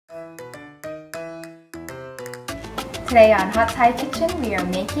Today on Hot Thai Kitchen we are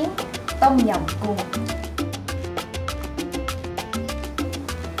making Tom Yum Goong.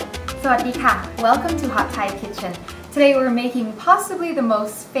 สวัสดีค่ะ Welcome to Hot Thai Kitchen. Today we're making possibly the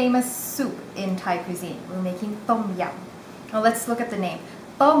most famous soup in Thai cuisine. We're making Tom Yum. Now let's look at the name.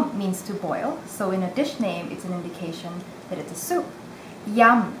 Tom means to boil, so in a dish name it's an indication that it's a soup.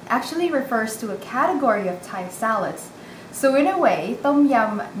 Yum actually refers to a category of Thai salads. So in a way, Tom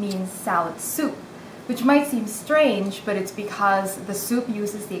Yum means salad soup, which might seem strange, but it's because the soup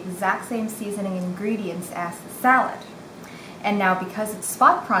uses the exact same seasoning ingredients as the salad. And now because it's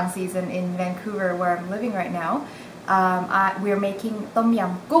spot prawn season in Vancouver where I'm living right now, we're making Tom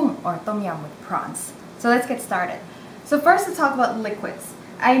Yum Goong or Tom Yum with prawns. So let's get started. So first let's talk about liquids.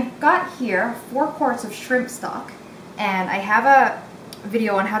 I've got here 4 quarts of shrimp stock, and I have a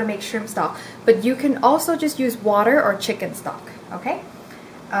video on how to make shrimp stock, but you can also just use water or chicken stock, okay?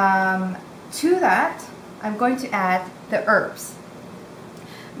 To that, I'm going to add the herbs.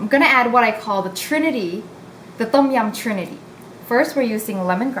 I'm going to add what I call the trinity, the Tom Yum trinity. First, we're using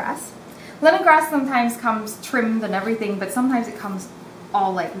lemongrass. Lemongrass sometimes comes trimmed and everything, but sometimes it comes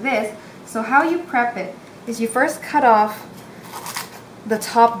all like this. So how you prep it is you first cut off the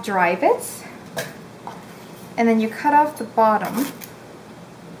top dry bits, and then you cut off the bottom.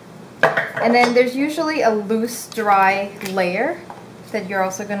 And then there's usually a loose dry layer that you're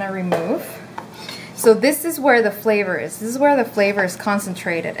also going to remove. So this is where the flavor is. This is where the flavor is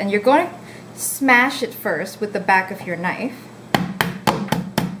concentrated. And you're going to smash it first with the back of your knife.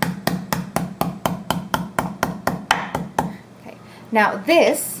 Okay. Now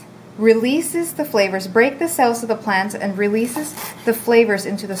this releases the flavors, break the cells of the plants and releases the flavors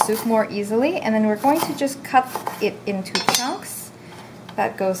into the soup more easily. And then we're going to just cut it into chunks.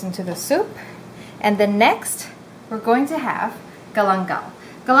 That goes into the soup. And then next, we're going to have galangal.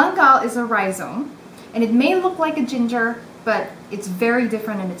 Galangal is a rhizome, and it may look like a ginger, but it's very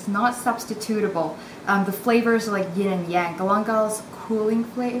different and it's not substitutable. The flavors are like yin and yang. Galangal is cooling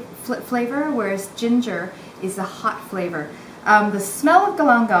flavor, whereas ginger is a hot flavor. The smell of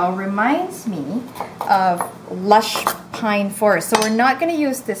galangal reminds me of lush pine forest. So we're not going to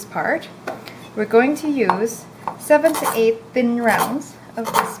use this part. We're going to use 7 to 8 thin rounds of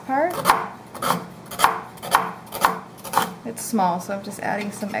this part. It's small, so I'm just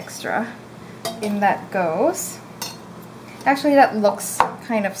adding some extra. In that goes. Actually, that looks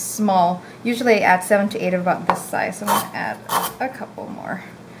kind of small. Usually I add 7 to 8 of about this size, so I'm going to add a couple more.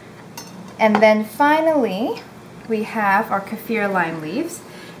 And then finally, we have our kaffir lime leaves.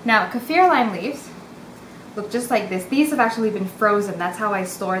 Now, kaffir lime leaves look just like this. These have actually been frozen. That's how I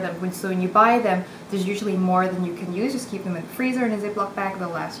store them. So when you buy them, there's usually more than you can use. Just keep them in the freezer in a Ziploc bag. They'll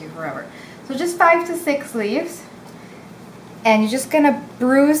last you forever. So just 5 to 6 leaves. And you're just going to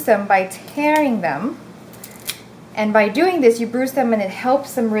bruise them by tearing them. And by doing this, you bruise them and it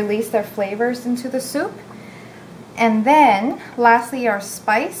helps them release their flavors into the soup. And then, lastly, our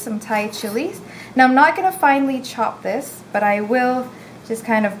spice, some Thai chilies. Now, I'm not going to finely chop this, but I will just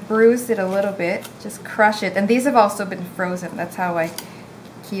kind of bruise it a little bit, just crush it. And these have also been frozen. That's how I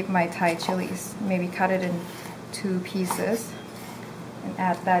keep my Thai chilies. Maybe cut it in 2 pieces and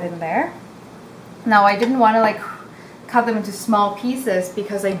add that in there. Now, I didn't want to cut them into small pieces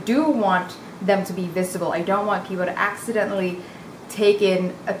because I do want them to be visible. I don't want people to accidentally take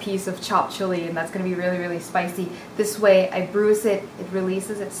in a piece of chopped chili and that's going to be really, really spicy. This way I bruise it, it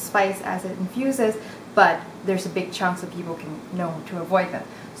releases its spice as it infuses, but there's a big chunk so people can know to avoid them.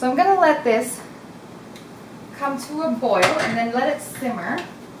 So I'm going to let this come to a boil and then let it simmer.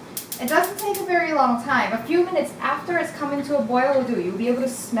 It doesn't take a very long time. A few minutes after it's come into a boil will do. You'll be able to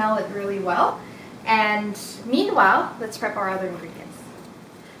smell it really well. And meanwhile, let's prep our other ingredients.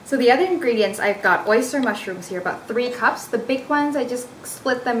 So the other ingredients, I've got oyster mushrooms here, about 3 cups. The big ones, I just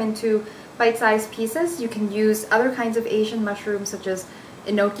split them into bite-sized pieces. You can use other kinds of Asian mushrooms such as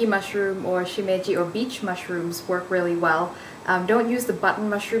enoki mushroom or shimeji or beach mushrooms work really well. Don't use the button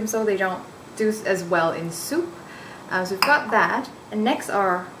mushrooms though, they don't do as well in soup. So we've got that. And next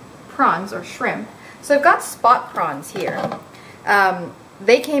are prawns or shrimp. So I've got spot prawns here.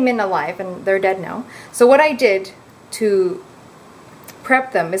 They came in alive and they're dead now. So what I did to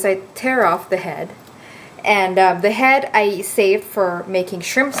prep them is I tear off the head. And the head I saved for making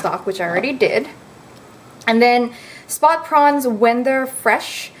shrimp stock, which I already did. And then spot prawns, when they're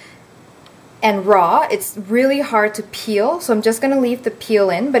fresh and raw, it's really hard to peel. So I'm just going to leave the peel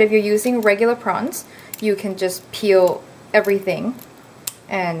in. But if you're using regular prawns, you can just peel everything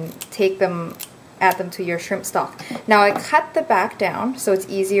and take them, add them to your shrimp stock. Now I cut the back down so it's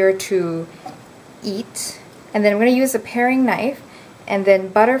easier to eat. And then I'm going to use a paring knife and then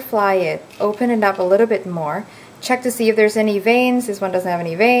butterfly it, open it up a little bit more, check to see if there's any veins. This one doesn't have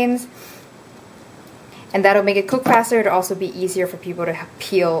any veins. And that'll make it cook faster. It'll also be easier for people to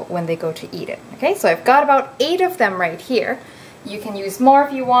peel when they go to eat it. Okay, so I've got about 8 of them right here. You can use more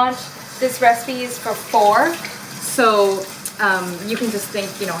if you want. This recipe is for 4, so you can just think,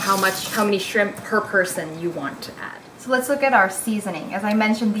 you know, how many shrimp per person you want to add. So let's look at our seasoning. As I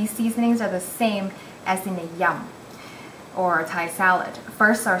mentioned, these seasonings are the same as in a yum or a Thai salad.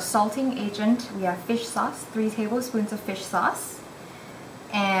 First, our salting agent, we have fish sauce, 3 tablespoons of fish sauce.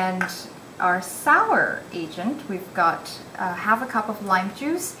 And our sour agent, we've got half a cup of lime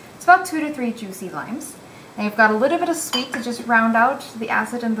juice. It's about 2 to 3 juicy limes. And you've got a little bit of sweet to just round out the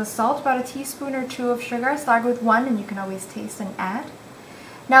acid and the salt, about a teaspoon or 2 of sugar. Start with 1 and you can always taste and add.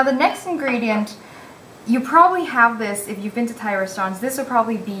 Now the next ingredient, you probably have this if you've been to Thai restaurants. This will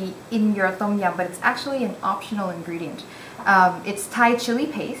probably be in your tom yum, but it's actually an optional ingredient. It's Thai chili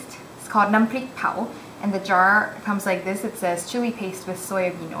paste. It's called nam prik pao, and the jar comes like this. It says chili paste with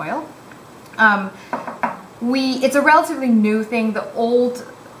soybean oil. It's a relatively new thing. The old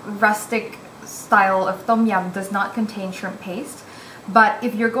rustic style of tom yum does not contain shrimp paste, but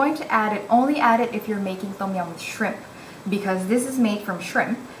if you're going to add it, only add it if you're making tom yum with shrimp, because this is made from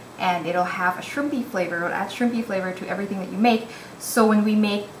shrimp and it'll have a shrimpy flavor. It'll add shrimpy flavor to everything that you make. So when we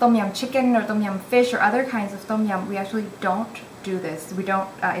make tom yum chicken or tom yum fish or other kinds of tom yum, we actually don't do this. We don't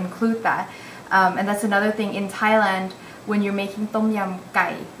include that. And that's another thing in Thailand. When you're making tom yum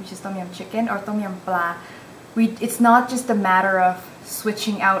gai, which is tom yum chicken, or tom yum pla, it's not just a matter of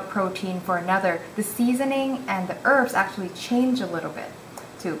switching out protein for another. The seasoning and the herbs actually change a little bit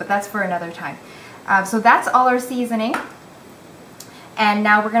too, but that's for another time. So that's all our seasoning. And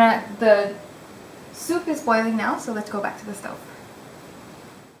now the soup is boiling now, so let's go back to the stove.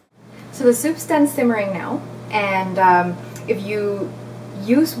 So the soup's done simmering now, and if you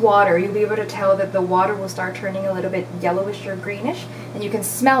use water, you'll be able to tell that the water will start turning a little bit yellowish or greenish, and you can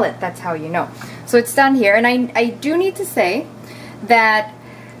smell it. That's how you know. So it's done here, and I do need to say that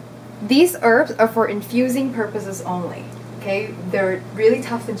these herbs are for infusing purposes only. Okay, they're really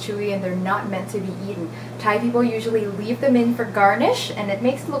tough and chewy, and they're not meant to be eaten. Thai people usually leave them in for garnish, and it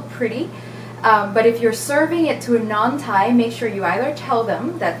makes it look pretty. But if you're serving it to a non-Thai, make sure you either tell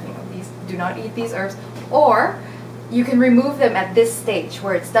them that, you know, these do not eat these herbs, or you can remove them at this stage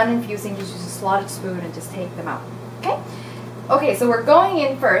where it's done infusing. Just use a slotted spoon and just take them out. Okay? Okay, so we're going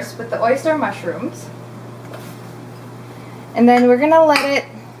in first with the oyster mushrooms. And then we're gonna let it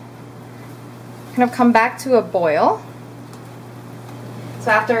kind of come back to a boil.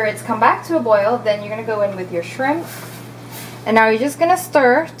 So after it's come back to a boil, then you're gonna go in with your shrimp. And now you're just gonna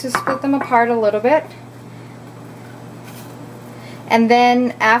stir to split them apart a little bit. And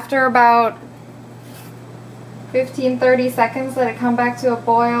then after about 15-30 seconds, let it come back to a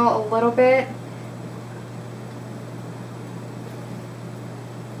boil a little bit.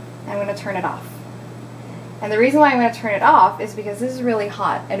 I'm going to turn it off. And the reason why I'm going to turn it off is because this is really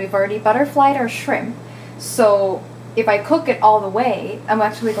hot, and we've already butterflied our shrimp. So if I cook it all the way, I'm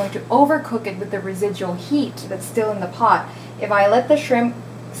actually going to overcook it with the residual heat that's still in the pot. If I let the shrimp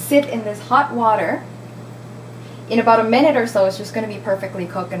sit in this hot water, in about a minute or so, it's just going to be perfectly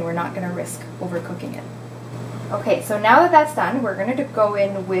cooked, and we're not going to risk overcooking it. Okay, so now that that's done, we're going to go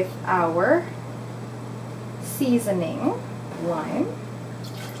in with our seasoning, lime.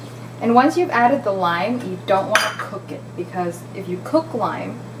 And once you've added the lime, you don't want to cook it, because if you cook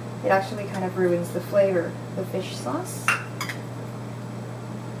lime, it actually kind of ruins the flavor. The fish sauce.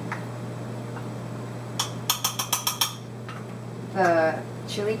 The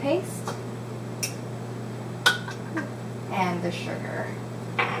chili paste. And the sugar.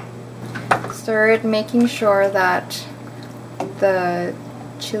 Stir it, making sure that the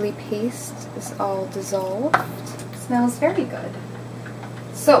chili paste is all dissolved. It smells very good.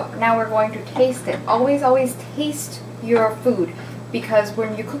 So now we're going to taste it. Always, always taste your food, because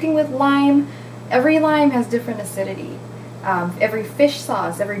when you're cooking with lime, every lime has different acidity. Every fish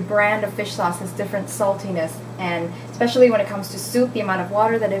sauce, every brand of fish sauce has different saltiness, and especially when it comes to soup, the amount of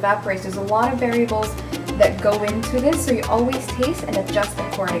water that evaporates, there's a lot of variables that go into this, so you always taste and adjust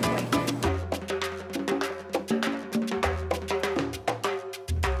accordingly.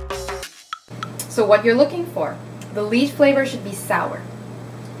 So what you're looking for, the lead flavor should be sour,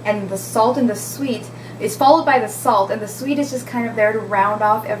 and the salt and the sweet is followed by the salt, and the sweet is just kind of there to round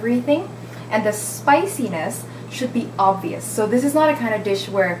off everything, and the spiciness should be obvious. So this is not a kind of dish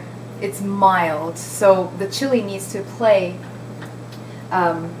where it's mild, so the chili needs to play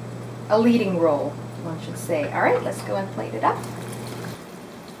a leading role, one should say. Alright, let's go and plate it up.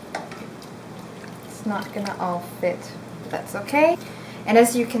 It's not gonna all fit, but that's okay. And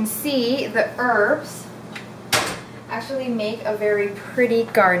as you can see, the herbs actually make a very pretty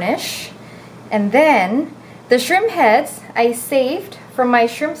garnish. And then the shrimp heads I saved from my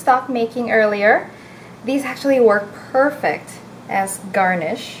shrimp stock making earlier. These actually work perfect as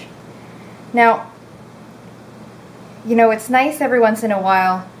garnish. Now, you know, it's nice every once in a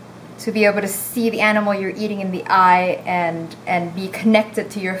while to be able to see the animal you're eating in the eye and be connected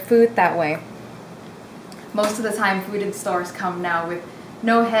to your food that way. Most of the time food in stores come now with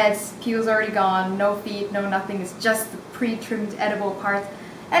no heads, peel's already gone, no feet, no nothing. It's just the pre-trimmed edible parts.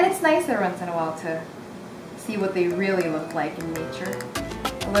 And it's nice every once in a while to see what they really look like in nature.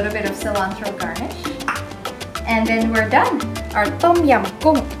 A little bit of cilantro garnish. And then we're done. Our tom yum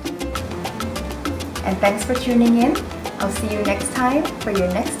goong. And thanks for tuning in. I'll see you next time for your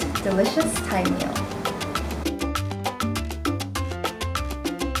next delicious Thai meal.